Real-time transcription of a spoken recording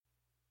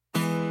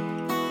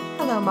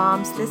Hello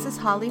moms, this is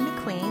Holly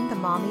McLean, the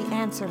Mommy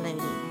Answer Lady,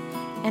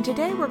 and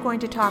today we're going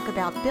to talk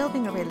about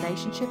building a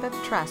relationship of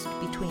trust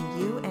between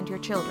you and your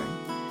children.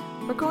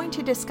 We're going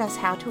to discuss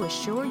how to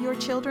assure your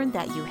children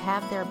that you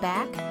have their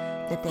back,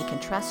 that they can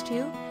trust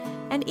you,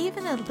 and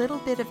even a little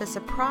bit of a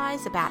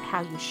surprise about how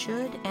you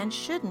should and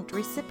shouldn't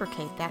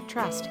reciprocate that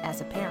trust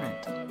as a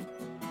parent.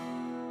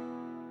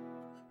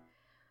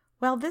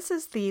 Well, this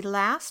is the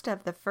last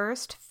of the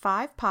first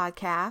 5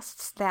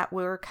 podcasts that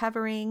we're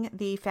covering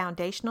the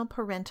foundational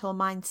parental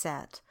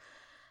mindset.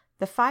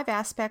 The 5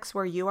 aspects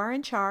where you are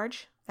in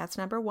charge, that's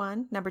number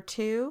 1. Number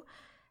 2,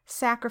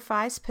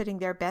 sacrifice, putting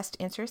their best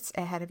interests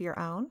ahead of your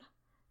own.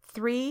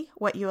 3,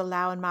 what you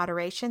allow in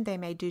moderation they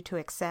may do to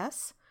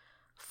excess.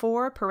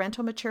 4,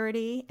 parental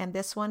maturity, and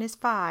this one is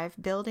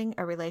 5, building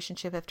a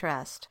relationship of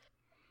trust.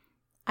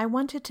 I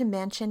wanted to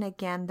mention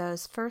again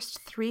those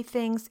first 3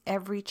 things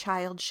every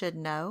child should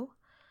know.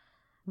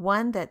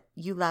 1, that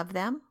you love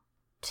them.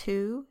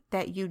 2,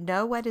 that you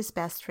know what is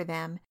best for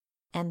them.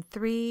 And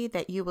 3,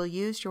 that you will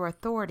use your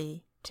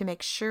authority to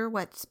make sure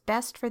what's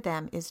best for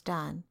them is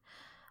done.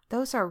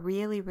 Those are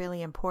really,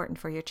 really important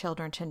for your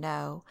children to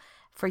know,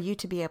 for you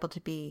to be able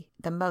to be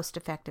the most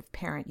effective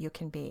parent you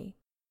can be.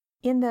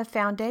 In the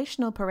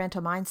foundational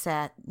parental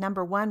mindset,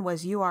 number 1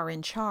 was you are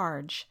in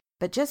charge.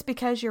 But just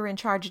because you're in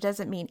charge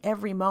doesn't mean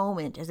every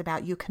moment is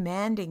about you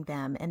commanding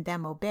them and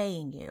them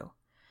obeying you.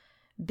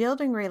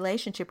 Building a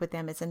relationship with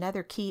them is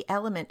another key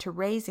element to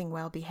raising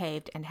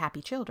well-behaved and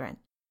happy children.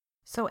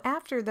 So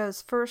after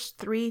those first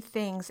 3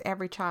 things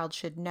every child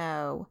should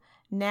know,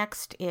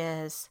 next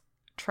is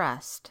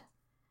trust.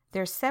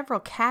 There's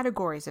several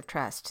categories of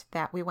trust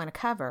that we want to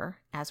cover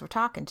as we're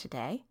talking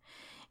today,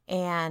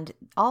 and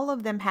all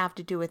of them have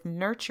to do with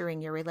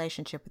nurturing your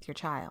relationship with your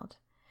child.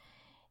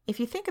 If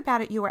you think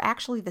about it, you are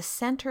actually the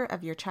center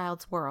of your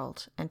child's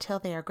world until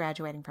they are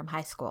graduating from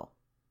high school.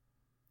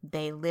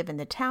 They live in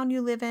the town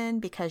you live in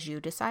because you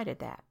decided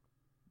that.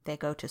 They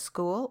go to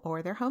school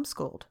or they're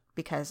homeschooled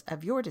because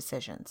of your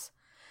decisions.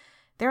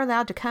 They're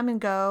allowed to come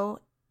and go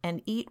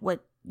and eat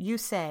what you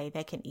say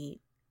they can eat,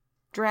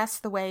 dress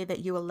the way that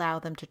you allow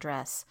them to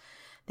dress.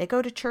 They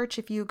go to church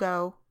if you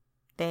go.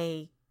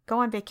 They go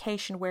on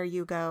vacation where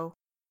you go.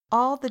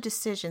 All the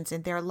decisions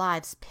in their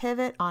lives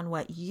pivot on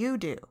what you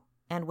do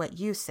and what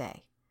you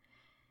say.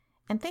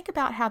 And think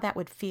about how that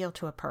would feel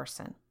to a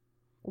person.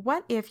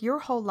 What if your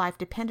whole life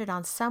depended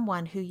on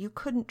someone who you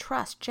couldn't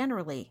trust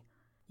generally?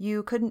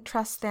 You couldn't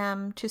trust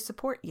them to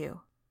support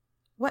you.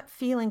 What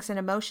feelings and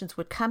emotions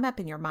would come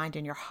up in your mind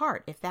and your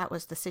heart if that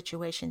was the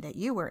situation that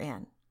you were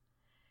in?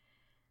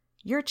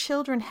 Your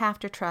children have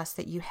to trust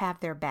that you have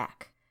their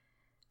back.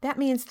 That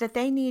means that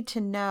they need to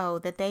know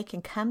that they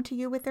can come to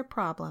you with their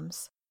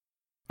problems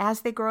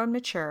as they grow and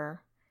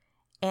mature,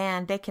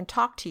 and they can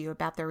talk to you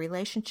about their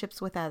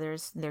relationships with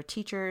others, their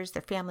teachers,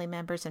 their family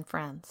members, and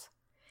friends.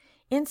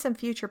 In some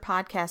future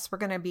podcasts, we're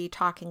going to be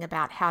talking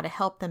about how to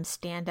help them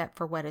stand up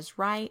for what is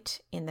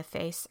right in the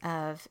face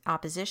of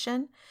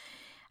opposition.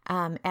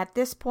 At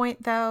this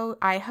point, though,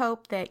 I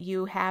hope that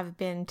you have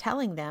been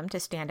telling them to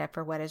stand up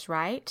for what is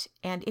right.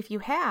 And if you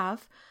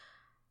have,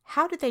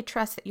 how do they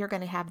trust that you're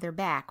going to have their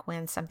back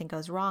when something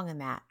goes wrong in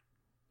that?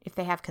 If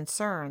they have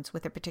concerns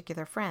with a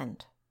particular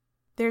friend?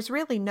 There's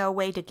really no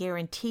way to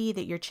guarantee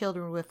that your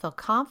children will feel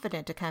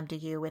confident to come to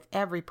you with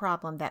every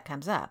problem that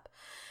comes up.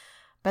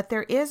 But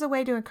there is a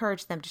way to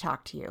encourage them to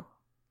talk to you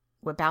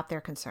about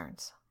their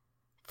concerns.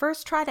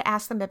 First, try to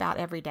ask them about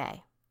every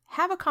day.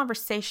 Have a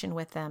conversation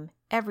with them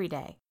every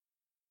day.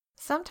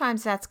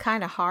 Sometimes that's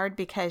kind of hard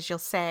because you'll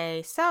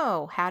say,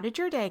 "So, how did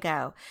your day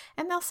go?"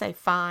 And they'll say,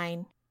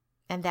 "Fine."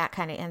 And that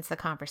kind of ends the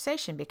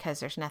conversation because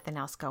there's nothing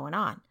else going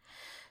on.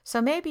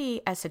 So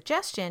maybe a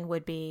suggestion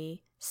would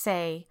be,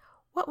 say,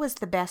 "What was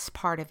the best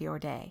part of your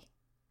day?"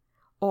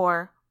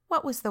 Or,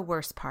 "What was the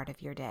worst part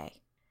of your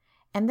day?"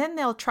 And then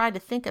they'll try to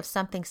think of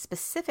something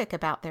specific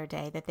about their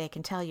day that they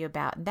can tell you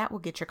about, and that will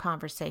get your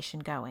conversation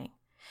going.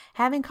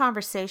 Having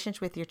conversations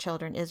with your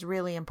children is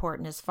really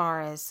important as far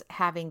as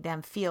having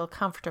them feel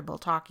comfortable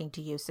talking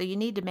to you. So you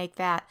need to make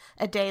that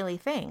a daily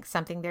thing,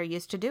 something they're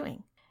used to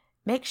doing.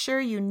 Make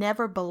sure you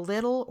never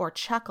belittle or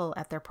chuckle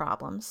at their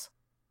problems.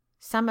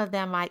 Some of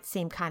them might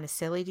seem kind of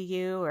silly to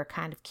you or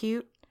kind of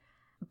cute,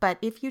 but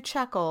if you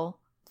chuckle,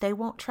 they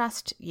won't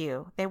trust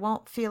you. They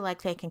won't feel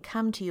like they can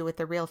come to you with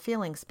the real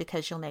feelings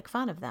because you'll make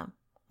fun of them,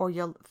 or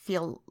you'll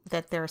feel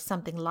that there's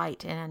something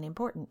light and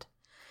unimportant.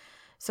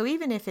 So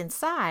even if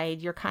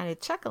inside you're kind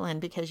of chuckling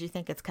because you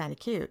think it's kind of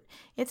cute,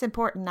 it's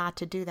important not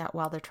to do that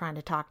while they're trying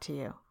to talk to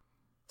you.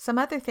 Some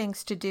other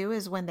things to do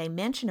is when they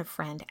mention a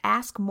friend,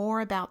 ask more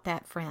about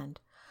that friend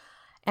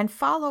and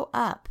follow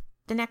up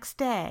the next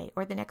day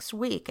or the next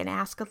week and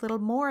ask a little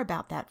more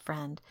about that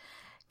friend.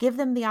 Give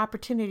them the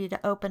opportunity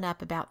to open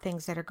up about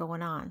things that are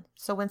going on.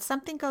 So when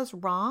something goes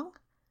wrong,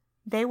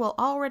 they will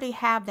already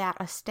have that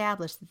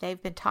established that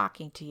they've been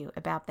talking to you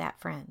about that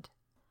friend.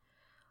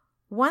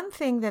 One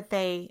thing that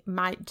they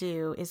might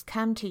do is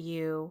come to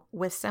you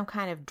with some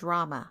kind of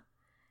drama,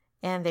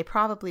 and they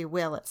probably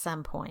will at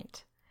some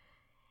point.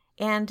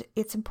 And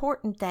it's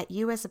important that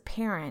you as a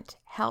parent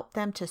help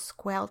them to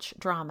squelch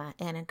drama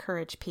and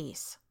encourage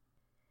peace.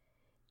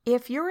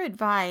 If your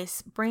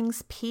advice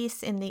brings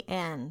peace in the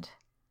end,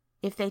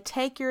 if they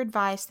take your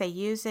advice, they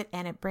use it,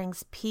 and it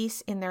brings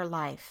peace in their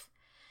life,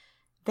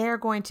 they're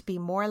going to be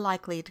more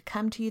likely to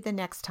come to you the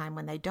next time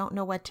when they don't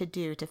know what to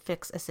do to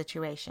fix a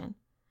situation.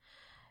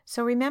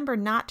 So remember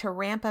not to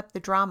ramp up the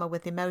drama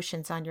with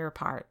emotions on your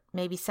part.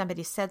 Maybe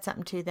somebody said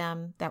something to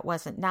them that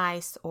wasn't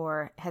nice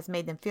or has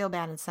made them feel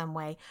bad in some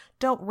way.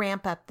 Don't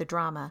ramp up the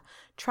drama.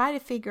 Try to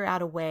figure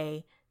out a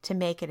way to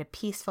make it a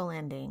peaceful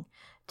ending,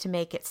 to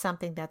make it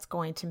something that's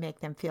going to make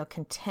them feel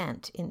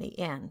content in the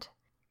end.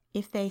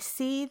 If they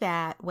see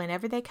that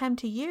whenever they come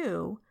to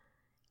you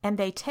and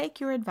they take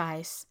your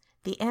advice,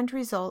 the end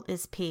result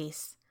is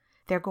peace,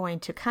 they're going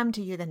to come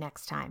to you the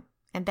next time.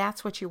 And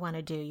that's what you want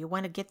to do. You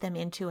want to get them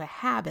into a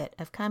habit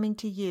of coming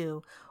to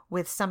you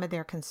with some of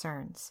their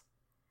concerns.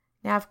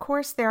 Now, of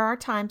course, there are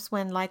times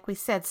when, like we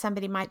said,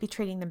 somebody might be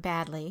treating them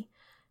badly.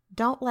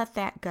 Don't let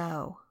that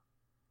go.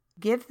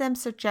 Give them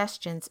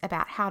suggestions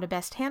about how to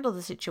best handle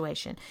the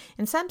situation.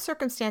 In some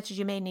circumstances,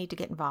 you may need to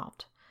get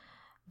involved,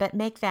 but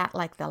make that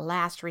like the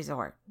last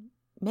resort.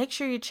 Make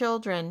sure your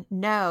children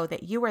know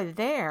that you are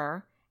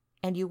there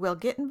and you will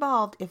get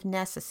involved if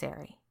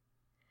necessary.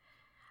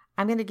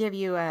 I'm going to give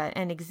you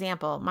an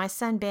example. My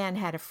son Ben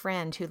had a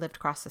friend who lived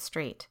across the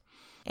street,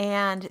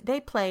 and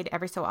they played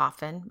every so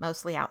often,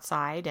 mostly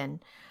outside. And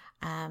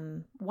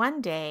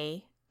one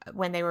day,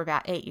 when they were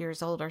about 8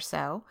 years old or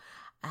so,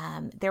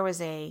 there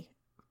was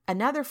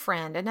another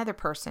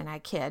person, a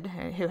kid,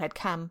 who had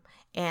come,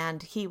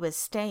 and he was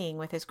staying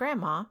with his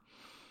grandma.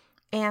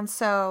 And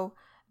so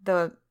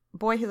the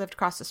boy who lived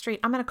across the street,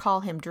 I'm going to call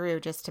him Drew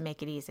just to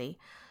make it easy.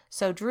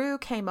 So Drew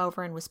came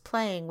over and was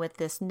playing with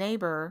this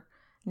neighbor's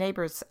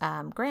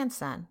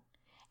grandson,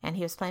 and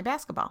he was playing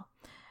basketball.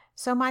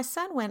 So my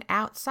son went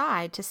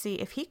outside to see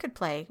if he could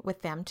play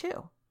with them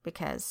too,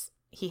 because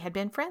he had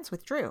been friends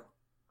with Drew.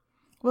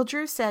 Well,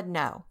 Drew said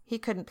no, he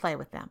couldn't play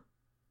with them.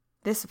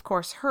 This, of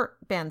course,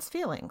 hurt Ben's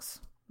feelings,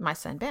 my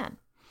son Ben.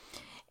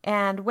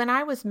 And when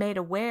I was made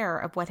aware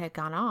of what had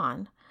gone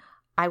on,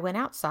 I went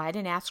outside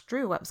and asked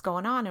Drew what was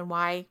going on and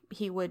why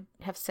he would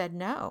have said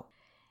no.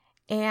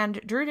 And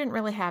Drew didn't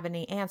really have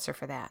any answer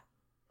for that.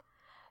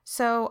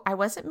 So I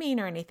wasn't mean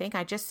or anything.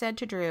 I just said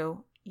to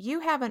Drew, you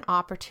have an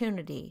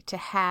opportunity to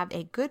have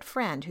a good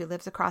friend who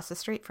lives across the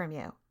street from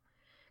you,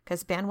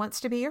 because Ben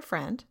wants to be your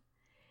friend.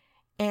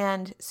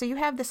 And so you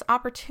have this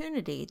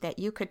opportunity that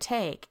you could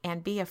take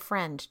and be a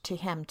friend to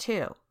him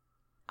too.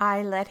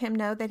 I let him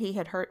know that he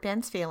had hurt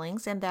Ben's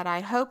feelings and that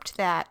I hoped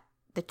that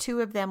the two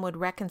of them would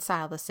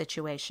reconcile the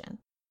situation.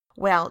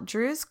 Well,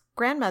 Drew's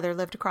grandmother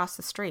lived across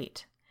the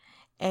street,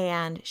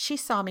 and she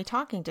saw me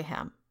talking to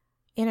him.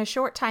 In a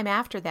short time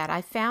after that,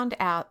 I found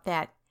out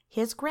that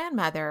his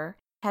grandmother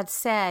had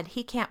said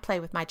he can't play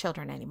with my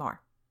children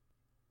anymore.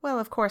 Well,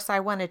 of course,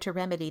 I wanted to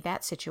remedy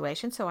that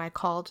situation, so I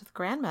called the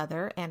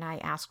grandmother and I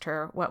asked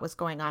her what was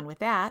going on with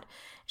that.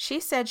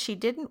 She said she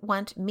didn't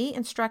want me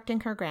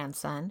instructing her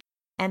grandson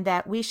and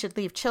that we should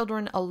leave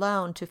children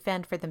alone to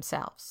fend for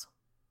themselves.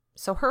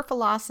 So her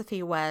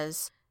philosophy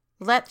was,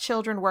 let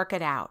children work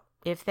it out.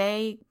 If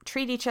they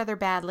treat each other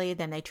badly,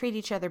 then they treat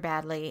each other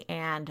badly,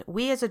 and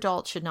we as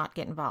adults should not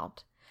get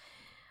involved.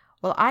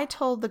 Well, I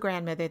told the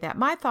grandmother that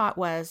my thought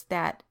was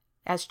that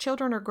as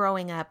children are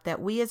growing up,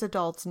 that we as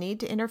adults need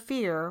to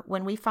interfere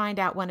when we find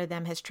out one of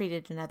them has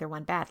treated another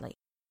one badly.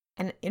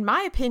 And in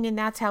my opinion,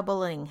 that's how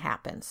bullying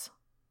happens.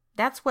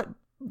 That's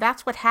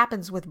what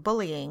happens with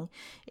bullying,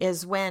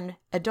 is when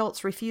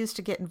adults refuse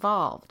to get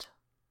involved.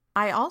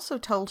 I also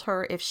told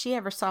her if she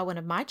ever saw one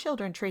of my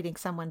children treating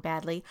someone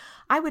badly,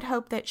 I would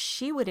hope that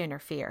she would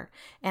interfere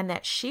and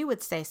that she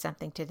would say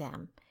something to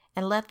them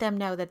and let them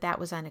know that that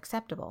was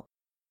unacceptable.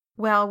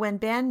 Well, when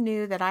Ben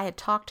knew that I had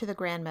talked to the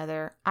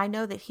grandmother, I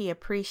know that he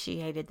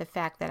appreciated the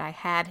fact that I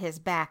had his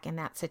back in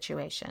that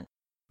situation.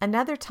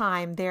 Another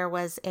time, there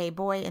was a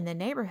boy in the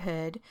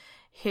neighborhood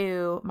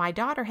who my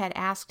daughter had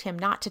asked him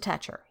not to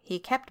touch her. He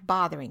kept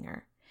bothering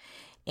her.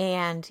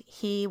 And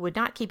he would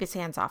not keep his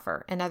hands off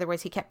her. In other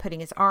words, he kept putting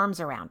his arms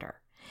around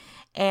her.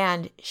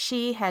 And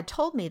she had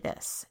told me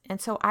this. And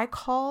so I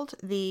called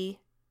the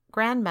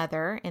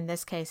grandmother, in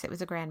this case it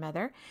was a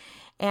grandmother,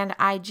 and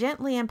I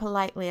gently and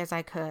politely as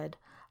I could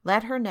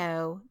let her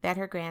know that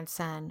her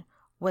grandson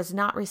was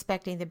not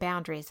respecting the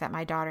boundaries that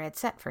my daughter had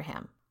set for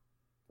him.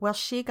 Well,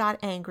 she got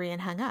angry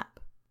and hung up.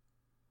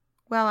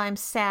 Well, I'm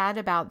sad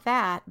about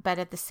that, but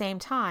at the same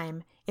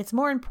time, it's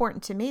more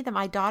important to me that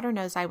my daughter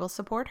knows I will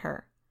support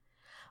her.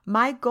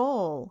 My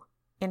goal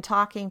in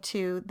talking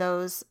to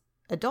those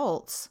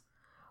adults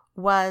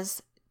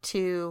was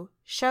to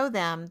show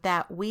them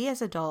that we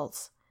as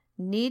adults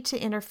need to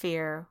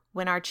interfere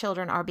when our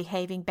children are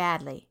behaving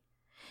badly,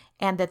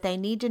 and that they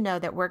need to know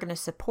that we're going to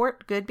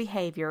support good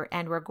behavior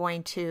and we're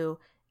going to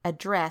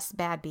address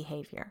bad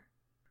behavior.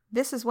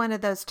 This is one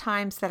of those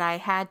times that I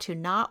had to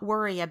not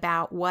worry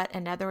about what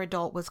another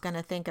adult was going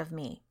to think of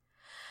me.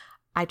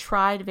 I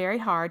tried very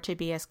hard to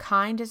be as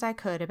kind as I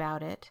could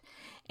about it,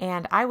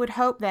 and I would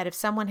hope that if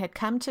someone had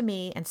come to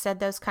me and said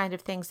those kind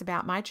of things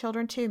about my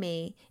children to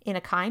me in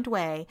a kind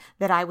way,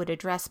 that I would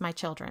address my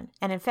children.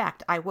 And in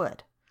fact, I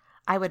would.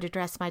 I would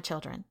address my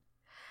children.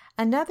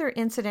 Another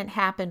incident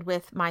happened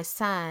with my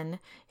son,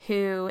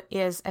 who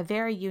is a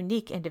very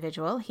unique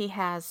individual. He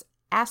has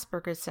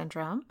Asperger's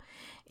syndrome.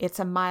 It's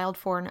a mild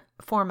form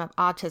of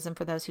autism,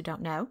 for those who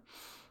don't know.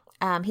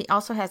 He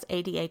also has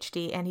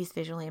ADHD, and he's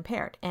visually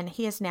impaired, and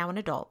he is now an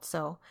adult.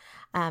 So,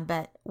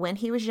 but when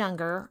he was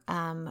younger,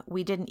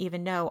 we didn't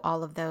even know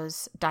all of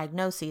those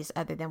diagnoses,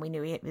 other than we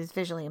knew he was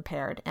visually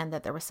impaired and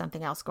that there was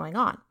something else going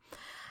on.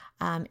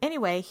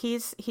 Anyway,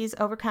 he's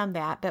overcome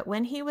that. But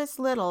when he was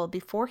little,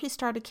 before he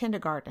started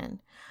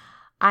kindergarten,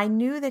 I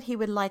knew that he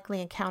would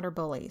likely encounter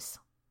bullies.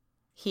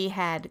 He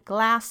had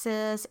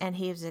glasses, and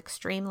he was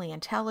extremely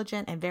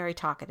intelligent and very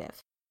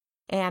talkative.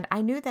 And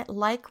I knew that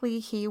likely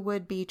he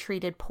would be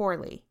treated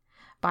poorly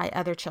by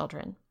other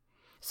children.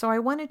 So I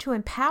wanted to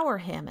empower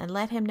him and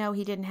let him know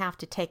he didn't have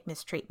to take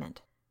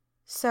mistreatment.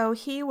 So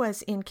he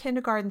was in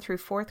kindergarten through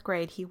 4th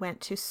grade. He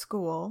went to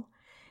school.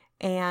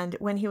 And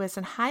when he was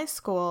in high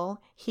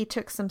school, he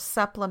took some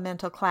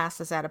supplemental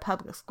classes at a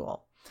public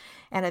school.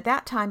 And at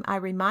that time, I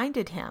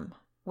reminded him,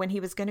 when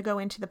he was going to go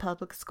into the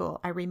public school,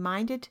 I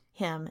reminded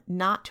him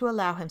not to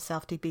allow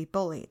himself to be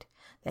bullied,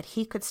 that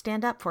he could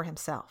stand up for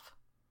himself.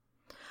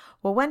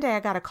 Well, one day I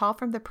got a call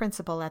from the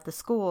principal at the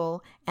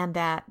school, and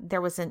that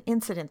there was an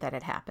incident that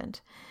had happened.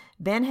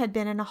 Ben had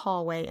been in a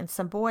hallway, and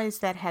some boys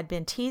that had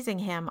been teasing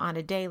him on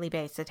a daily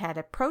basis had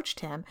approached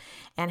him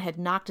and had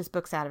knocked his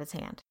books out of his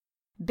hand.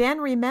 Ben,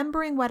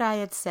 remembering what I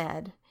had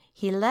said,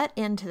 he let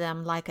into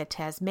them like a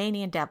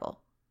Tasmanian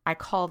devil. I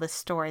call this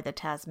story the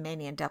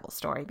Tasmanian devil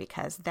story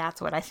because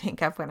that's what I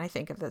think of when I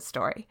think of this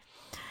story.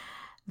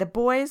 The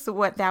boys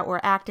that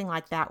were acting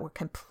like that were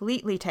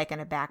completely taken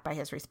aback by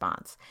his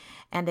response,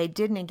 and they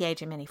didn't engage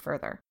him any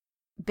further.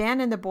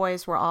 Ben and the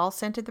boys were all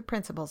sent to the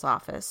principal's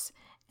office,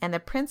 and the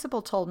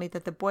principal told me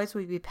that the boys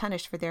would be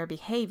punished for their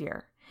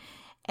behavior,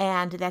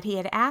 and that he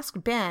had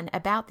asked Ben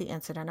about the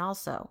incident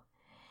also.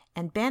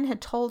 And Ben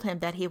had told him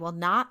that he will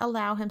not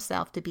allow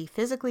himself to be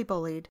physically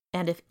bullied,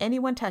 and if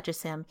anyone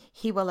touches him,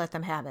 he will let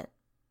them have it.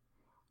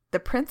 The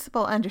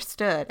principal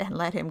understood and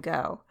let him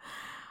go.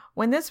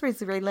 When this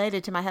was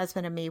related to my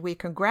husband and me, we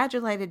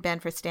congratulated Ben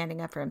for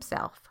standing up for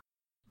himself.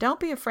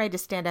 Don't be afraid to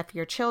stand up for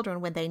your children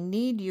when they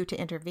need you to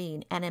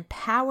intervene, and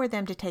empower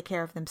them to take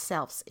care of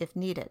themselves if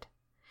needed.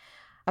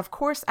 Of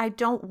course, I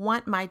don't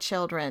want my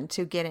children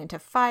to get into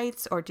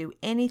fights or do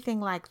anything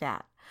like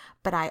that,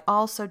 but I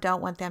also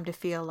don't want them to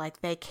feel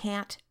like they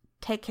can't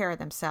take care of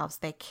themselves.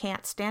 They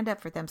can't stand up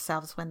for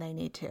themselves when they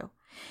need to.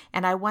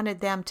 And I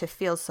wanted them to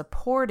feel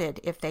supported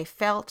if they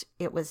felt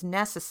it was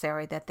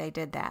necessary that they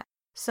did that.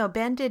 So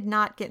Ben did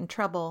not get in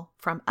trouble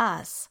from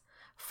us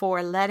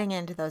for letting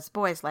into those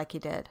boys like he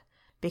did,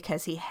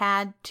 because he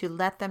had to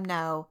let them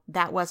know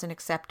that wasn't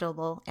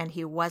acceptable and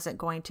he wasn't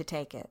going to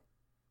take it.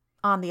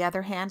 On the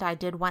other hand, I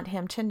did want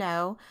him to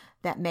know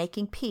that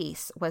making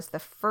peace was the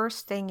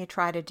first thing you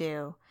try to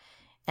do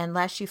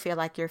unless you feel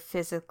like you're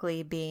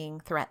physically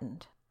being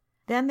threatened.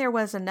 Then there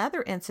was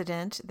another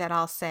incident that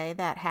I'll say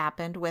that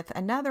happened with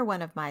another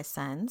one of my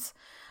sons.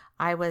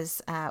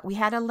 We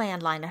had a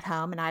landline at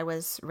home, and I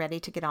was ready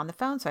to get on the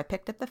phone, so I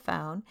picked up the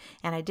phone,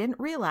 and I didn't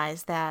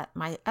realize that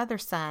my other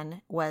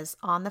son was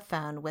on the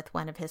phone with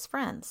one of his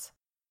friends.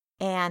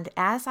 And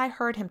as I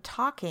heard him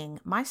talking,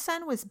 my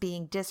son was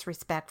being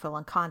disrespectful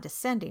and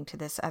condescending to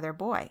this other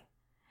boy.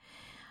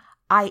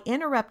 I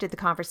interrupted the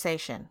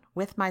conversation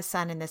with my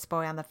son and this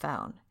boy on the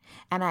phone,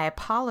 and I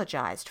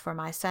apologized for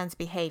my son's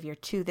behavior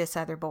to this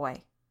other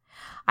boy.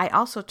 I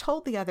also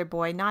told the other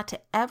boy not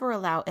to ever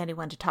allow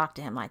anyone to talk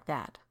to him like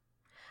that.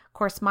 Of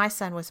course, my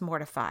son was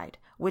mortified,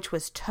 which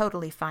was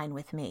totally fine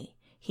with me.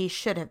 He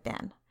should have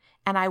been,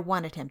 and I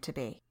wanted him to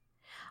be.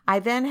 I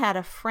then had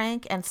a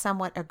frank and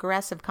somewhat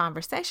aggressive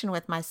conversation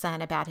with my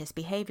son about his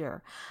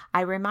behavior.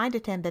 I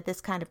reminded him that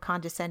this kind of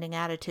condescending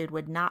attitude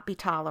would not be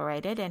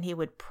tolerated, and he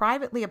would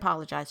privately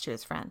apologize to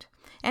his friend.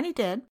 And he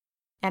did,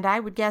 and I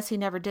would guess he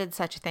never did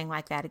such a thing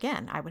like that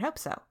again. I would hope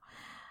so.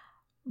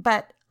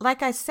 But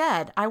like I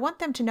said, I want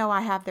them to know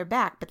I have their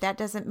back, but that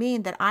doesn't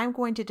mean that I'm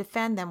going to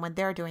defend them when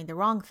they're doing the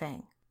wrong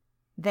thing.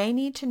 They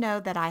need to know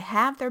that I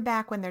have their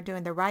back when they're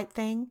doing the right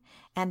thing,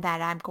 and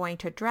that I'm going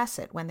to address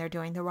it when they're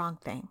doing the wrong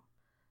thing.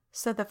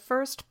 So the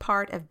first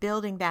part of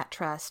building that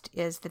trust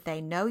is that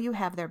they know you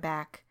have their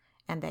back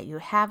and that you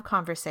have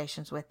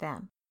conversations with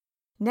them.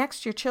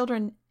 Next, your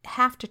children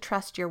have to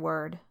trust your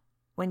word.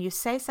 When you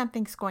say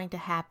something's going to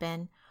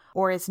happen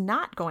or is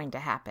not going to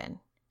happen,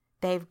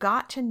 they've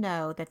got to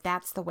know that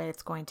that's the way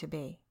it's going to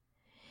be.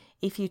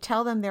 If you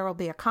tell them there will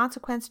be a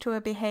consequence to a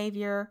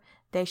behavior,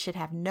 they should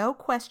have no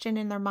question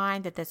in their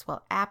mind that this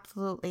will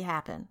absolutely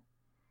happen.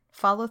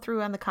 Follow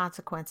through on the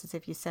consequences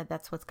if you said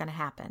that's what's going to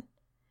happen.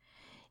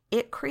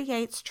 It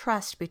creates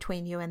trust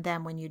between you and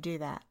them when you do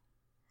that.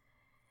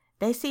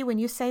 They see when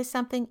you say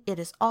something, it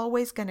is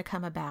always going to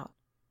come about.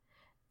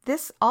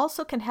 This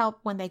also can help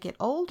when they get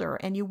older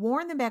and you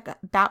warn them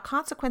about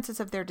consequences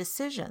of their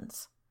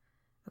decisions,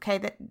 okay,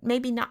 that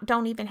maybe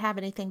don't even have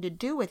anything to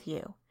do with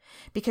you,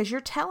 because you're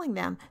telling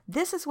them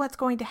this is what's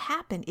going to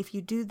happen if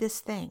you do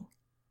this thing.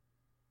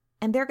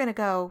 And they're going to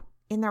go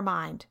in their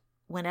mind,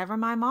 whenever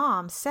my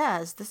mom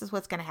says this is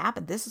what's going to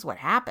happen, this is what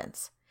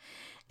happens.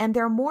 And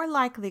they're more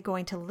likely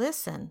going to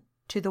listen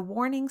to the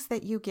warnings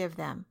that you give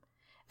them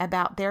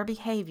about their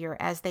behavior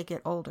as they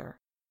get older,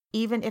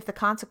 even if the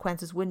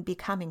consequences wouldn't be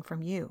coming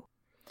from you.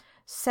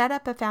 Set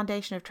up a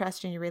foundation of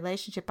trust in your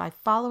relationship by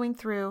following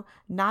through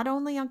not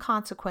only on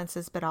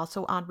consequences, but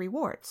also on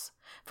rewards.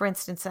 For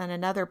instance, in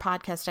another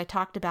podcast, I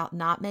talked about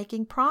not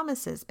making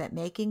promises, but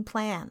making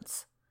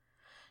plans.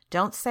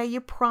 Don't say you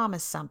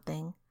promise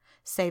something.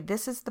 Say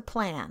this is the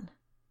plan.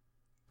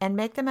 And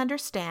make them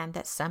understand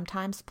that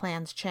sometimes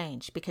plans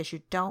change because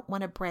you don't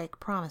want to break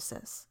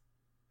promises.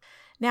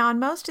 Now, on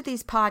most of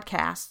these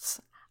podcasts,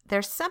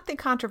 there's something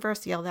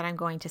controversial that I'm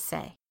going to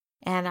say.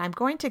 And I'm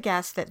going to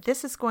guess that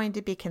this is going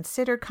to be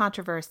considered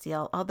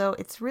controversial, although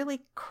it's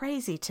really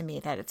crazy to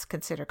me that it's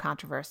considered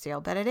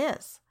controversial, but it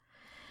is.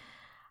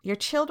 Your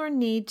children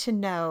need to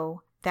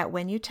know that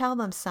when you tell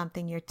them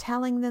something, you're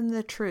telling them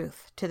the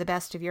truth to the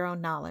best of your own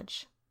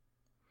knowledge.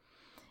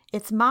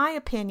 It's my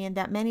opinion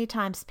that many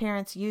times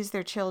parents use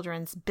their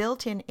children's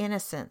built-in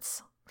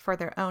innocence for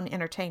their own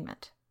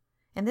entertainment.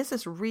 And this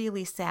is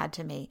really sad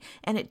to me,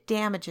 and it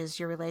damages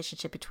your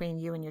relationship between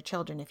you and your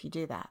children if you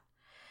do that.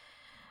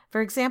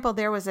 For example,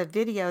 there was a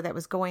video that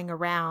was going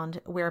around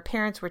where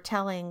parents were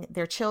telling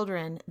their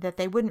children that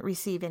they wouldn't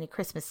receive any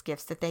Christmas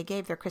gifts, that they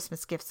gave their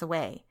Christmas gifts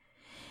away.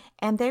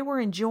 And they were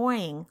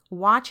enjoying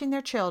watching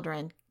their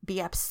children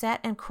be upset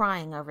and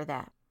crying over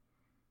that.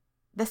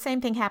 The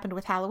same thing happened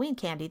with Halloween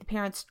candy. The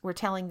parents were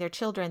telling their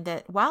children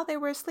that while they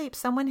were asleep,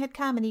 someone had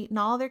come and eaten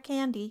all their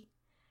candy.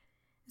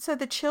 So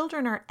the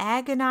children are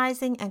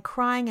agonizing and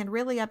crying and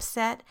really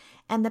upset,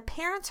 and the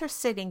parents are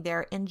sitting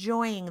there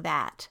enjoying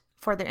that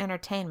for their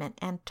entertainment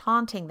and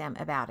taunting them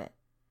about it.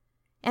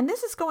 And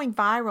this is going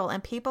viral,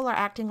 and people are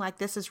acting like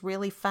this is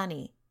really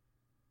funny.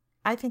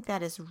 I think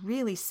that is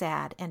really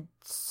sad and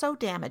so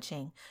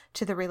damaging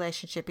to the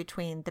relationship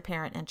between the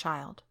parent and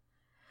child.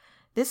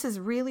 This is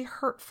really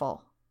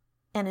hurtful,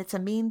 and it's a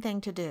mean thing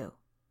to do.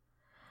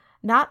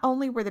 Not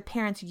only were the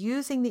parents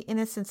using the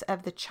innocence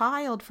of the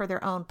child for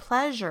their own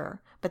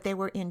pleasure, but they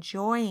were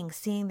enjoying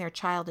seeing their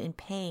child in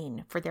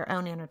pain for their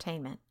own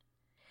entertainment.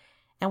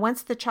 And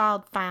once the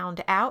child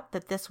found out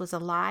that this was a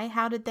lie,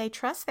 how did they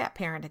trust that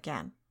parent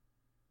again?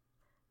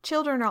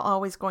 Children are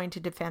always going to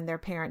defend their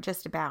parent,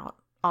 just about,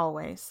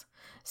 always.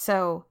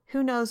 So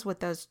who knows what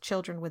those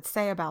children would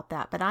say about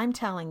that, but I'm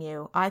telling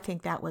you, I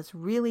think that was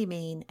really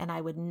mean, and I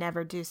would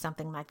never do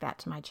something like that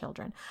to my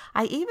children.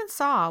 I even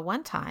saw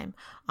one time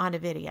on a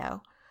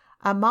video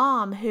a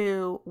mom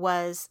who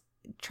was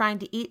trying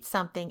to eat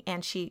something,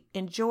 and she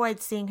enjoyed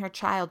seeing her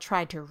child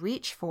try to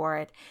reach for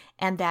it,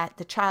 and that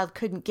the child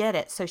couldn't get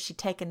it, so she'd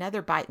take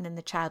another bite and then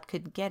the child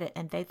couldn't get it,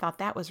 and they thought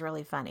that was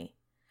really funny.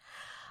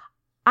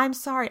 I'm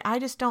sorry, I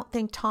just don't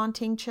think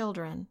taunting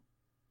children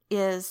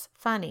is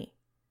funny.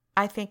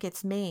 I think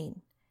it's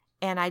mean,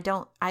 and I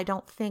don't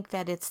think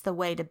that it's the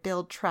way to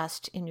build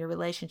trust in your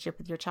relationship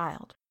with your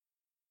child.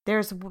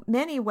 There's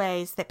many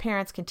ways that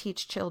parents can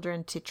teach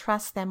children to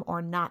trust them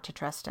or not to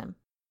trust them.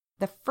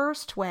 The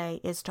first way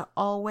is to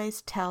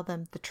always tell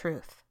them the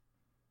truth.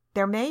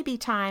 There may be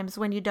times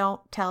when you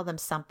don't tell them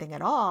something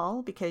at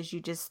all because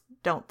you just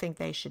don't think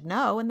they should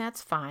know, and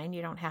that's fine.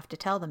 You don't have to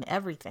tell them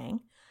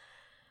everything.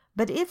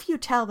 But if you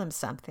tell them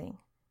something,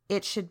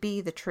 it should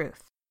be the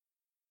truth.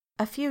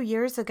 A few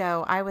years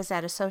ago, I was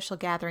at a social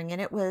gathering, and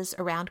it was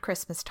around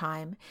Christmas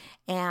time,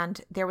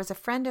 and there was a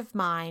friend of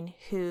mine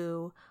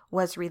who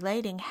was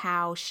relating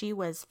how she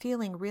was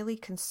feeling really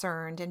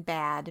concerned and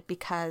bad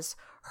because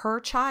her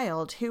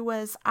child, who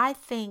was, I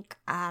think,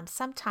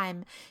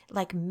 sometime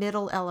like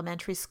middle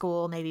elementary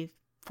school, maybe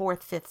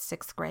 4th, 5th,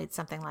 6th grade,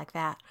 something like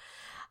that,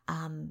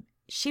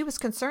 she was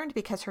concerned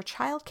because her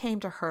child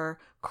came to her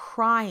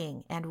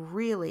crying and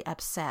really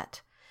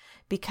upset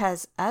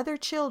because other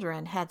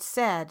children had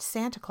said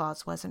Santa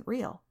Claus wasn't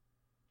real.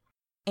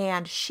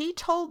 And she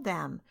told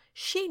them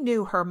she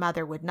knew her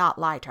mother would not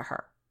lie to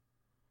her.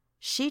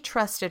 She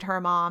trusted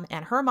her mom,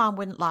 and her mom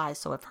wouldn't lie.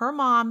 So if her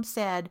mom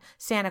said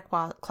Santa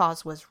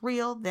Claus was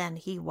real, then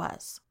he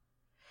was.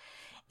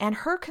 And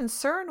her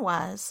concern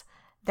was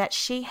that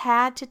she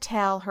had to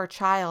tell her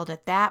child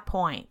at that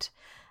point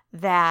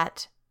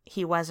that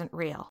he wasn't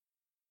real.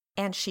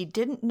 And she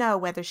didn't know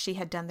whether she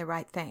had done the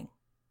right thing.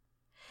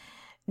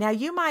 Now,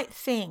 you might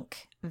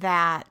think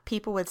that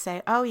people would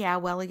say, oh, yeah,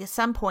 well, at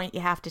some point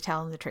you have to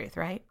tell them the truth,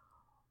 right?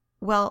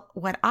 Well,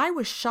 what I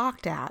was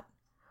shocked at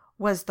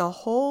was the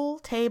whole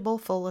table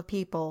full of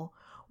people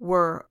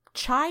were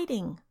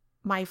chiding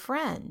my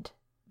friend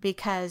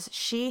because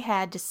she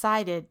had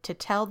decided to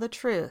tell the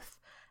truth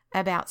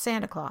about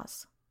Santa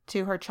Claus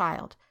to her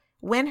child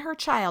when her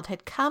child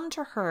had come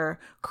to her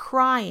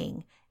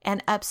crying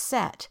and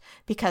upset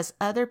because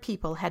other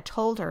people had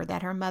told her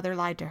that her mother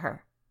lied to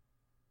her.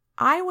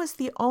 I was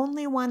the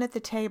only one at the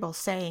table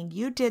saying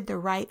you did the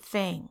right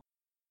thing.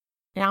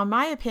 Now, in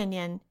my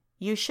opinion,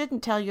 you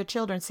shouldn't tell your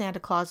children Santa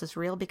Claus is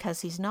real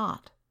because he's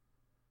not.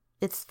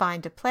 It's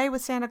fine to play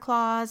with Santa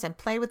Claus and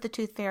play with the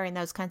Tooth Fairy and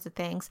those kinds of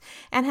things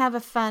and have a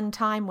fun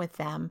time with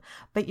them,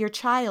 but your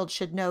child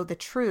should know the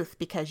truth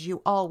because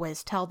you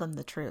always tell them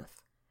the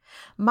truth.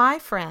 My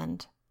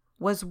friend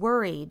was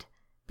worried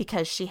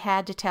because she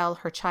had to tell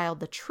her child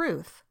the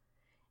truth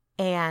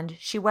and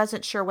she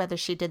wasn't sure whether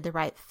she did the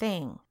right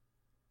thing.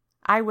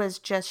 I was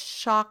just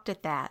shocked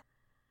at that.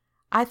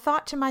 I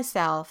thought to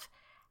myself,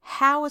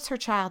 how is her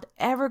child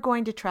ever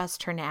going to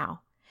trust her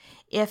now?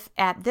 If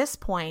at this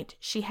point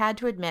she had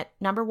to admit,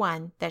 number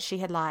one, that she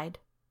had lied.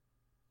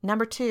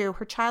 Number two,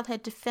 her child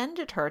had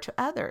defended her to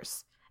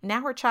others.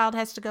 Now her child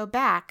has to go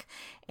back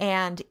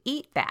and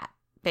eat that,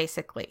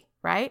 basically,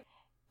 right?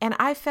 And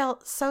I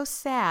felt so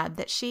sad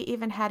that she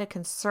even had a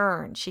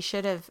concern. She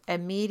should have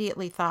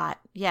immediately thought,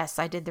 yes,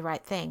 I did the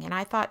right thing. And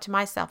I thought to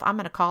myself, I'm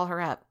going to call her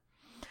up.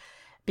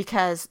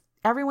 Because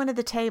everyone at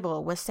the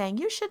table was saying,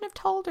 you shouldn't have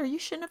told her, you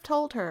shouldn't have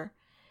told her.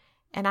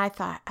 And I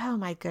thought, oh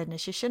my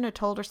goodness, you shouldn't have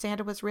told her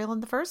Santa was real in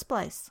the first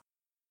place.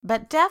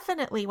 But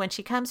definitely when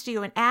she comes to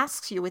you and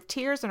asks you with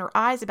tears in her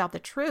eyes about the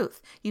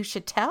truth, you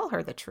should tell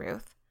her the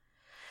truth.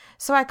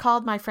 So I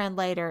called my friend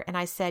later and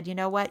I said, you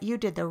know what? You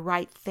did the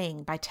right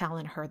thing by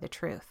telling her the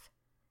truth.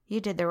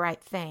 You did the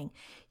right thing.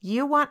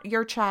 You want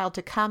your child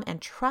to come and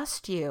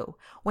trust you.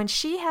 When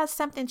she has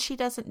something she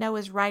doesn't know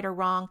is right or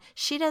wrong,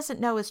 she doesn't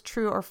know is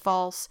true or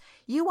false,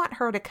 you want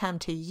her to come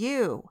to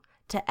you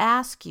to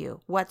ask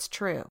you what's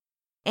true.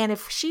 And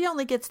if she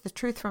only gets the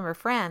truth from her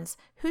friends,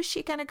 who's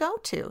she going to go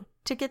to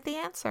get the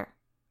answer?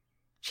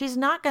 She's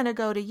not going to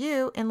go to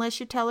you unless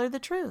you tell her the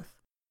truth.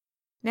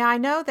 Now, I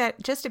know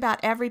that just about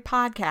every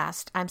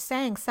podcast, I'm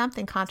saying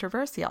something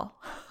controversial.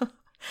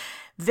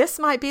 This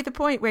might be the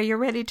point where you're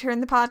ready to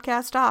turn the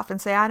podcast off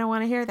and say, I don't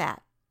want to hear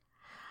that.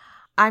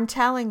 I'm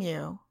telling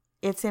you,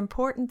 it's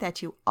important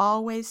that you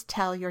always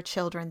tell your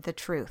children the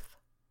truth.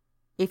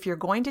 If you're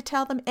going to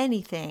tell them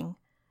anything,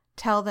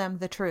 tell them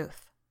the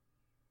truth.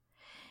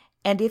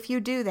 And if you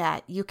do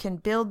that, you can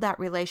build that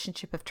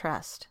relationship of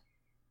trust.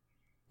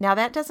 Now,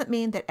 that doesn't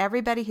mean that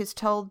everybody who's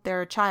told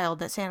their child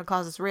that Santa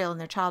Claus is real and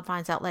their child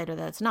finds out later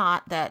that it's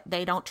not, that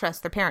they don't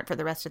trust their parent for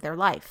the rest of their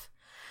life.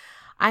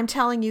 I'm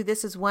telling you,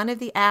 this is one of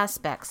the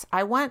aspects.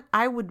 I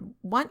would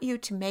want you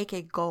to make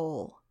a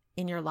goal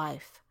in your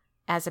life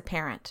as a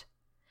parent,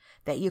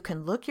 that you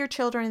can look your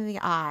children in the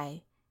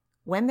eye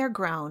when they're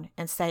grown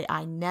and say,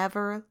 I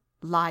never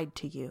lied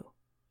to you.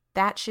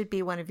 That should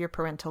be one of your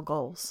parental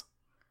goals.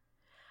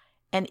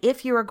 And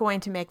if you are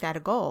going to make that a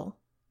goal,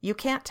 you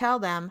can't tell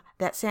them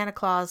that Santa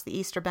Claus, the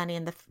Easter Bunny,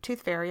 and the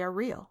Tooth Fairy are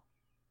real.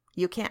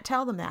 You can't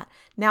tell them that.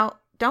 Now,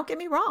 don't get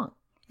me wrong.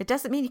 It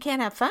doesn't mean you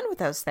can't have fun with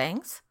those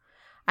things.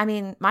 I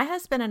mean, my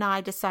husband and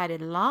I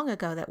decided long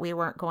ago that we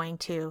weren't going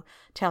to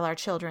tell our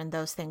children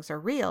those things are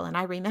real. And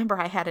I remember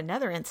I had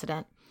another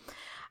incident.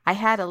 I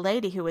had a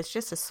lady who was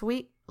just a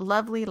sweet,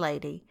 lovely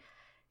lady.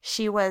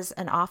 She was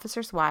an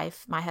officer's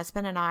wife. My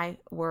husband and I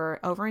were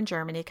over in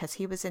Germany because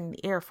he was in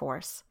the Air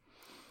Force.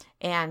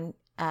 And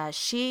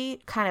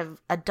she kind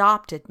of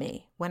adopted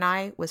me. When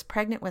I was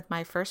pregnant with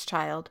my first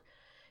child,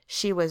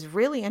 she was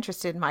really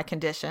interested in my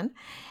condition.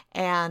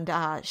 And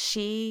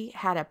she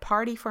had a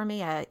party for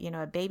me,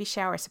 a baby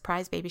shower, a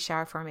surprise baby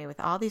shower for me with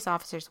all these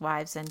officers'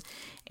 wives.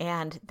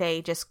 And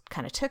they just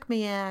kind of took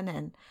me in,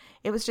 and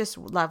it was just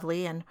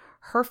lovely. And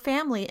her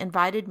family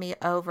invited me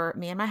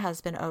and my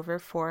husband over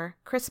for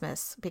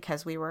Christmas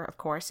because we were, of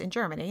course, in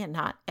Germany and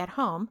not at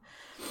home.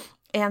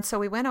 And so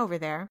we went over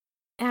there.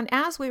 And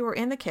as we were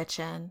in the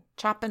kitchen,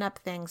 chopping up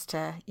things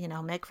to,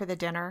 make for the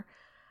dinner,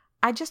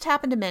 I just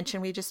happened to mention,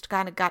 we just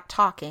kind of got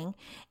talking,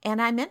 and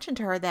I mentioned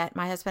to her that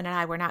my husband and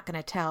I were not going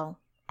to tell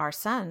our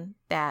son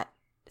that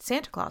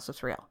Santa Claus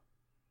was real.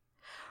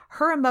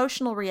 Her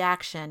emotional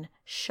reaction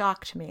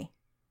shocked me.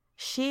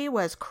 She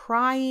was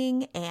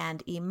crying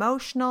and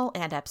emotional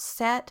and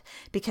upset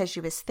because she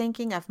was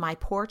thinking of my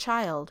poor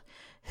child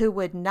who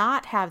would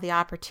not have the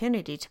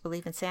opportunity to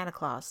believe in Santa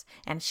Claus,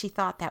 and she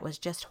thought that was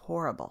just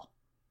horrible.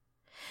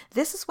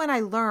 This is when I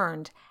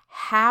learned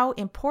how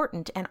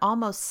important and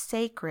almost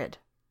sacred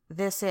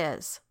this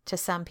is to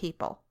some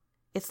people.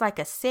 It's like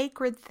a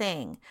sacred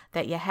thing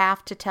that you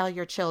have to tell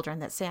your children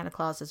that Santa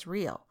Claus is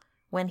real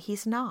when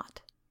he's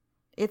not.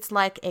 It's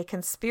like a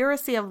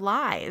conspiracy of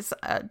lies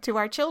to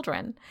our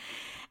children.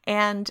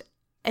 And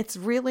it's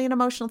really an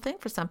emotional thing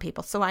for some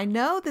people. So I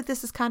know that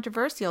this is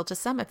controversial to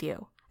some of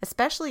you,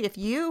 especially if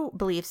you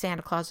believe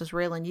Santa Claus is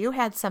real and you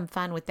had some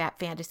fun with that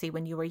fantasy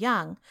when you were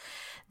young,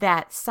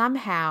 that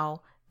somehow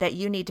that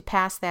you need to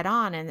pass that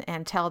on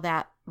and tell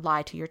that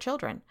lie to your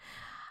children.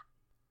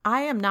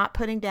 I am not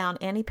putting down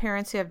any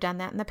parents who have done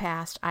that in the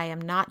past. I am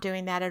not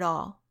doing that at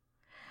all.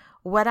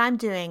 What I'm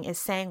doing is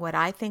saying what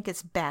I think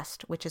is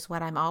best, which is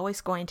what I'm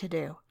always going to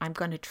do. I'm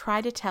going to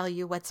try to tell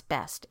you what's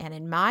best. And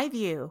in my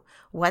view,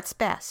 what's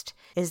best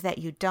is that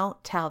you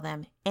don't tell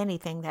them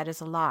anything that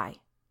is a lie.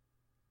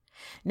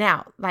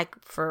 Now,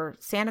 like for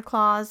Santa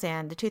Claus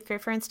and the Tooth Fairy,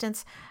 for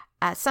instance,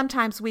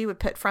 Sometimes we would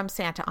put "From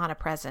Santa" on a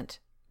present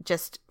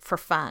just for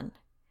fun.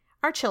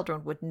 Our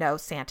children would know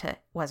Santa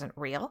wasn't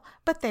real,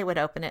 but they would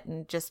open it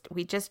and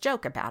we just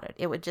joke about it.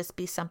 It would just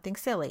be something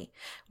silly.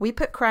 We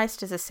put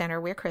Christ as a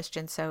center. We're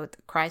Christians, so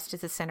Christ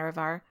is the center of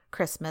our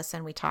Christmas,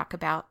 and we talk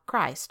about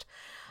Christ.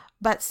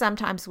 But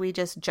sometimes we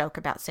just joke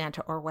about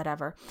Santa or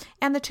whatever.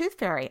 And the tooth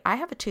fairy, I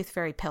have a tooth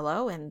fairy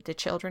pillow, and the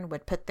children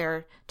would put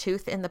their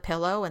tooth in the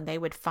pillow, and they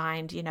would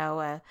find,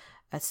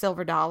 a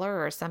silver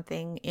dollar or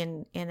something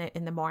in it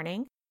in the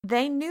morning.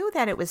 They knew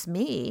that it was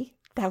me.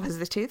 That was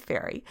the tooth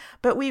fairy,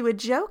 but we would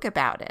joke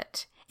about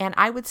it, and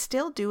I would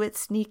still do it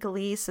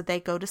sneakily so they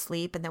go to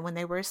sleep, and then when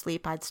they were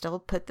asleep, I'd still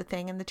put the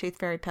thing in the tooth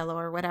fairy pillow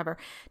or whatever,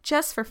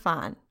 just for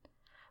fun.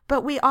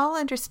 But we all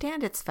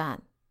understand it's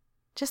fun.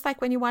 Just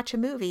like when you watch a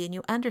movie and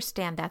you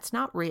understand that's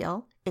not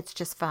real, it's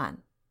just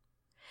fun.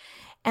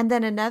 And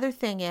then another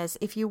thing is,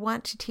 if you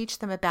want to teach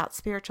them about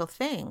spiritual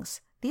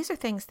things, these are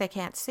things they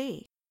can't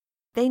see.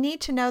 They need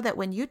to know that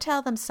when you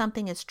tell them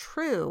something is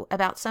true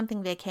about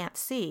something they can't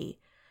see,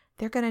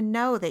 they're going to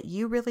know that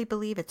you really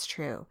believe it's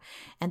true,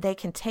 and they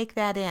can take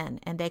that in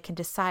and they can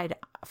decide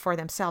for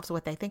themselves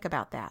what they think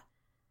about that.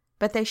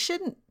 But they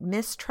shouldn't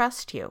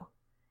mistrust you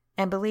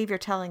and believe you're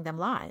telling them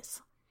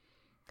lies.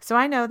 So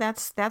I know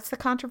that's the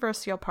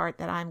controversial part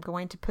that I'm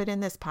going to put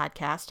in this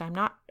podcast. I'm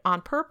not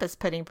on purpose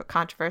putting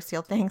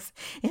controversial things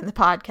in the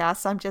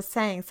podcast. I'm just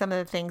saying some of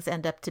the things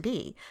end up to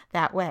be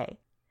that way.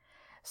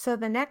 So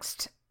the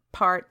next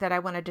part that I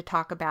wanted to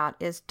talk about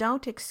is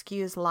don't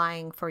excuse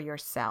lying for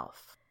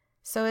yourself.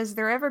 So has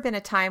there ever been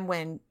a time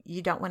when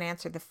you don't want to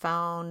answer the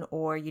phone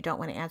or you don't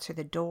want to answer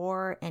the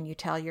door and you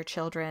tell your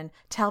children,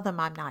 tell them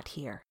I'm not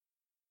here?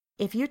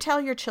 If you tell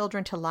your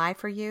children to lie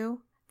for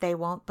you, they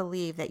won't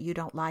believe that you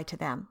don't lie to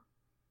them.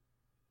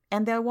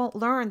 And they won't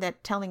learn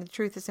that telling the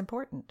truth is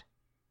important.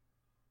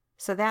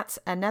 So that's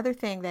another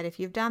thing that if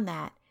you've done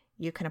that,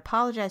 you can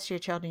apologize to your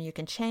children, you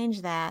can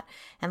change that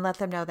and let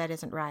them know that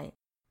isn't right.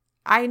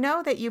 I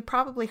know that you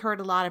probably heard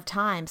a lot of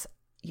times,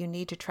 you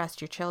need to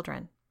trust your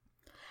children.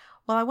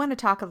 Well, I want to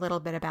talk a little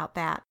bit about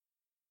that.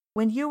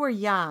 When you were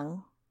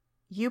young,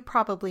 you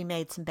probably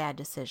made some bad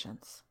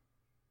decisions.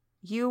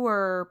 You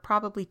were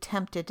probably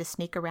tempted to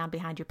sneak around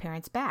behind your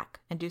parents' back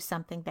and do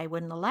something they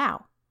wouldn't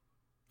allow.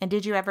 And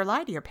did you ever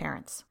lie to your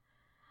parents?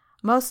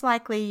 Most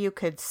likely you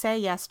could say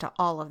yes to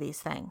all of these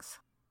things.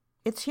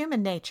 It's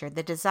human nature.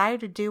 The desire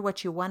to do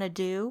what you want to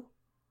do,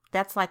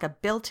 that's like a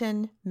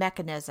built-in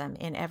mechanism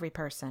in every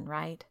person,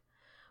 right?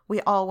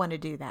 We all want to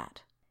do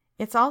that.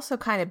 It's also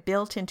kind of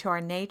built into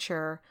our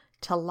nature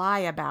to lie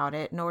about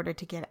it in order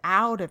to get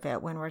out of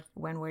it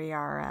when we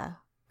are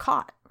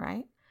caught,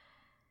 right?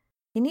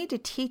 You need to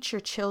teach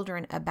your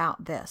children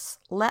about this.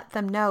 Let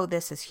them know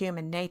this is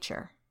human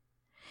nature.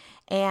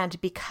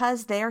 And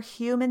because they're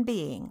human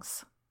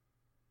beings,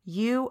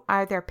 you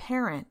are their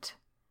parent,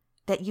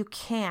 that you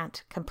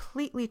can't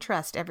completely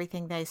trust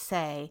everything they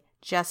say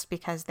just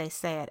because they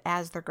say it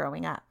as they're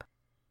growing up.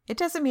 It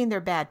doesn't mean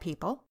they're bad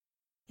people.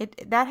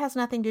 That has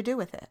nothing to do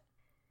with it.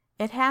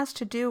 It has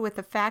to do with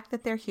the fact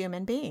that they're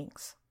human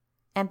beings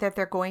and that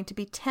they're going to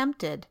be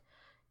tempted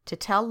to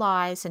tell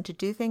lies and to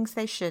do things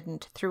they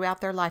shouldn't.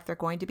 Throughout their life, they're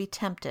going to be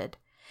tempted.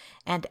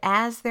 And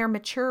as they're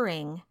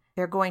maturing,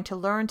 they're going to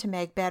learn to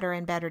make better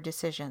and better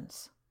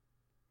decisions.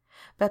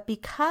 But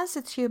because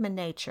it's human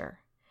nature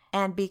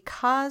and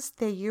because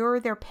you're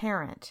their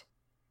parent,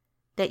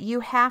 that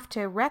you have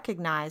to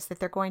recognize that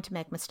they're going to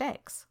make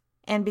mistakes.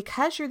 And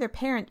because you're their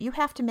parent, you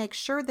have to make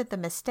sure that the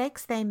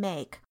mistakes they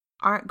make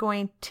aren't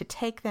going to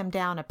take them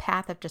down a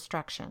path of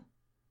destruction.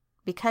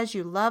 Because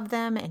you love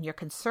them and you're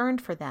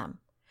concerned for them,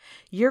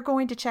 you're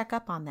going to check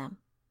up on them.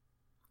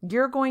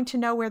 You're going to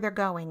know where they're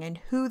going and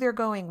who they're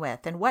going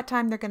with and what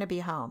time they're going to be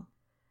home.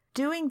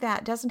 Doing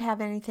that doesn't have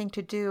anything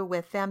to do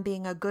with them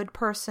being a good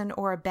person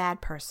or a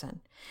bad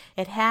person.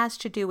 It has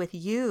to do with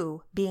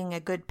you being a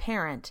good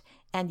parent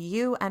and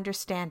you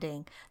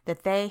understanding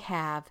that they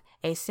have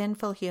a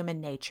sinful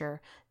human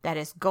nature that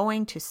is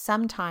going to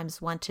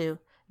sometimes want to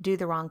do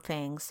the wrong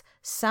things,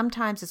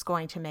 sometimes is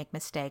going to make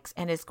mistakes,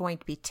 and is going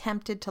to be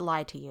tempted to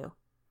lie to you.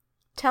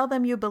 Tell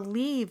them you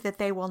believe that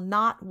they will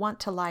not want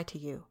to lie to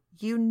you.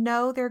 You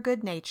know their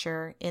good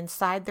nature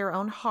inside their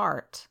own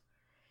heart.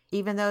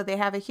 Even though they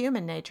have a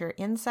human nature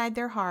inside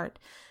their heart,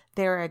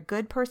 they're a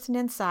good person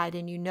inside,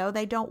 and you know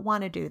they don't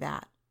want to do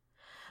that.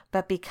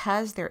 But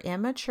because they're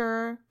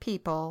immature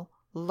people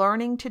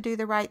learning to do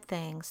the right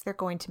things, they're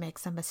going to make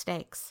some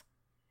mistakes.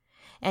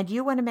 And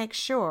you want to make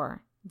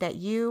sure that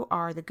you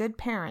are the good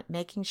parent,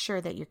 making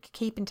sure that you're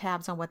keeping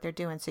tabs on what they're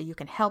doing so you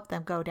can help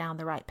them go down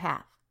the right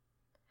path.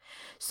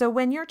 So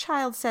when your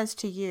child says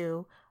to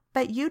you,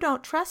 "But you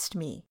don't trust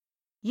me,"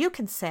 you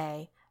can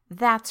say,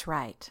 "That's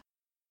right.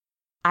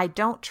 I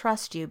don't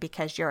trust you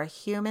because you're a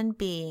human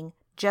being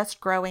just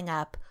growing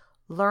up,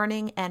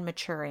 learning and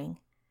maturing.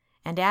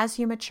 And as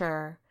you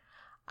mature,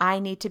 I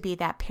need to be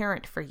that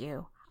parent for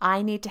you.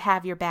 I need to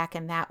have your back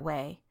in that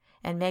way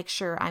and make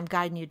sure I'm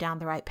guiding you down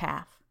the right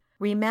path.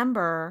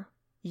 Remember,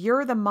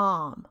 you're the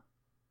mom.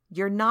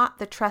 You're not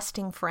the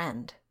trusting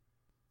friend.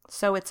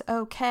 So it's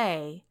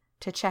okay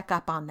to check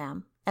up on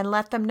them and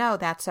let them know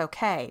that's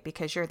okay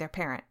because you're their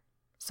parent.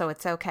 So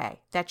it's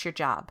okay. That's your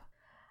job.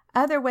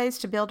 Other ways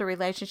to build a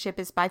relationship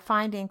is by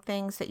finding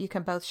things that you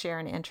can both share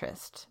an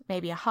interest.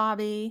 Maybe a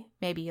hobby,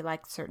 maybe you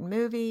like certain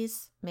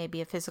movies,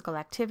 maybe a physical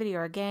activity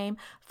or a game.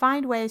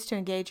 Find ways to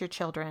engage your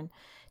children.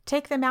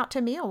 Take them out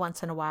to meal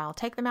once in a while.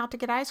 Take them out to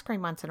get ice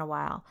cream once in a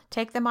while.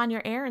 Take them on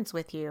your errands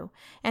with you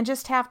and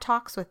just have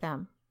talks with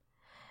them.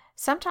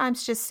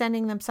 Sometimes just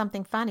sending them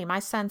something funny. My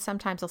son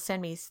sometimes will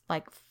send me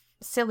like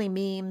silly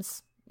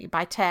memes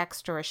by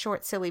text or a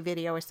short silly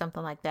video or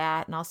something like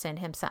that, and I'll send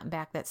him something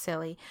back that's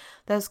silly.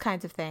 Those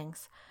kinds of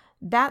things.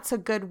 That's a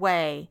good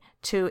way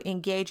to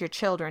engage your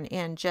children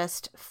in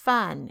just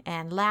fun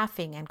and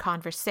laughing and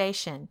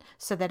conversation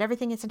so that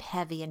everything isn't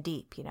heavy and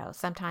deep.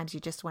 Sometimes you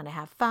just want to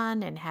have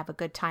fun and have a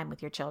good time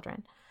with your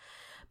children.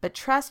 But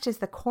trust is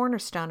the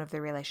cornerstone of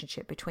the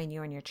relationship between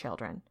you and your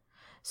children.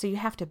 So you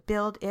have to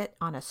build it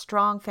on a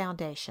strong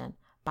foundation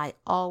by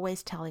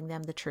always telling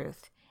them the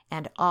truth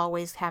and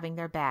always having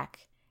their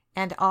back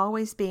and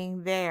always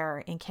being there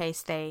in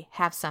case they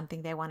have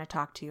something they want to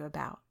talk to you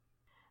about.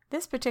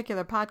 This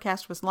particular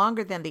podcast was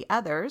longer than the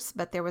others,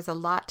 but there was a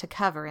lot to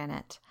cover in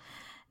it.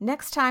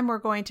 Next time, we're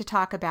going to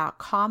talk about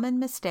common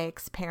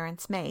mistakes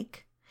parents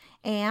make,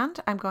 and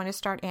I'm going to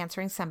start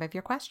answering some of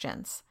your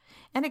questions.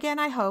 And again,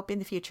 I hope in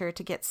the future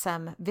to get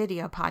some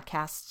video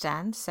podcasts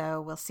done,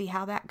 so we'll see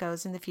how that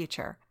goes in the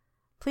future.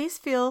 Please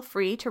feel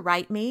free to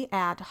write me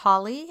at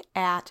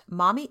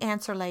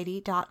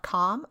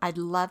holly@mommyanswerlady.com. I'd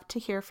love to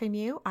hear from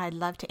you. I'd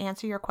love to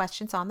answer your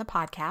questions on the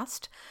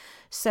podcast.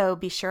 So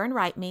be sure and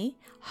write me,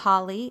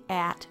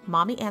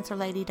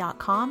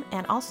 holly@mommyanswerlady.com.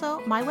 And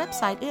also my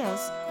website is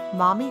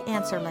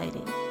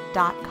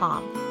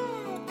mommyanswerlady.com.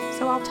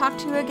 So I'll talk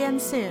to you again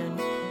soon.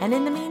 And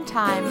in the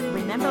meantime,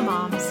 remember,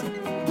 moms,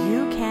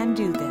 you can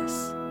do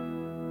this.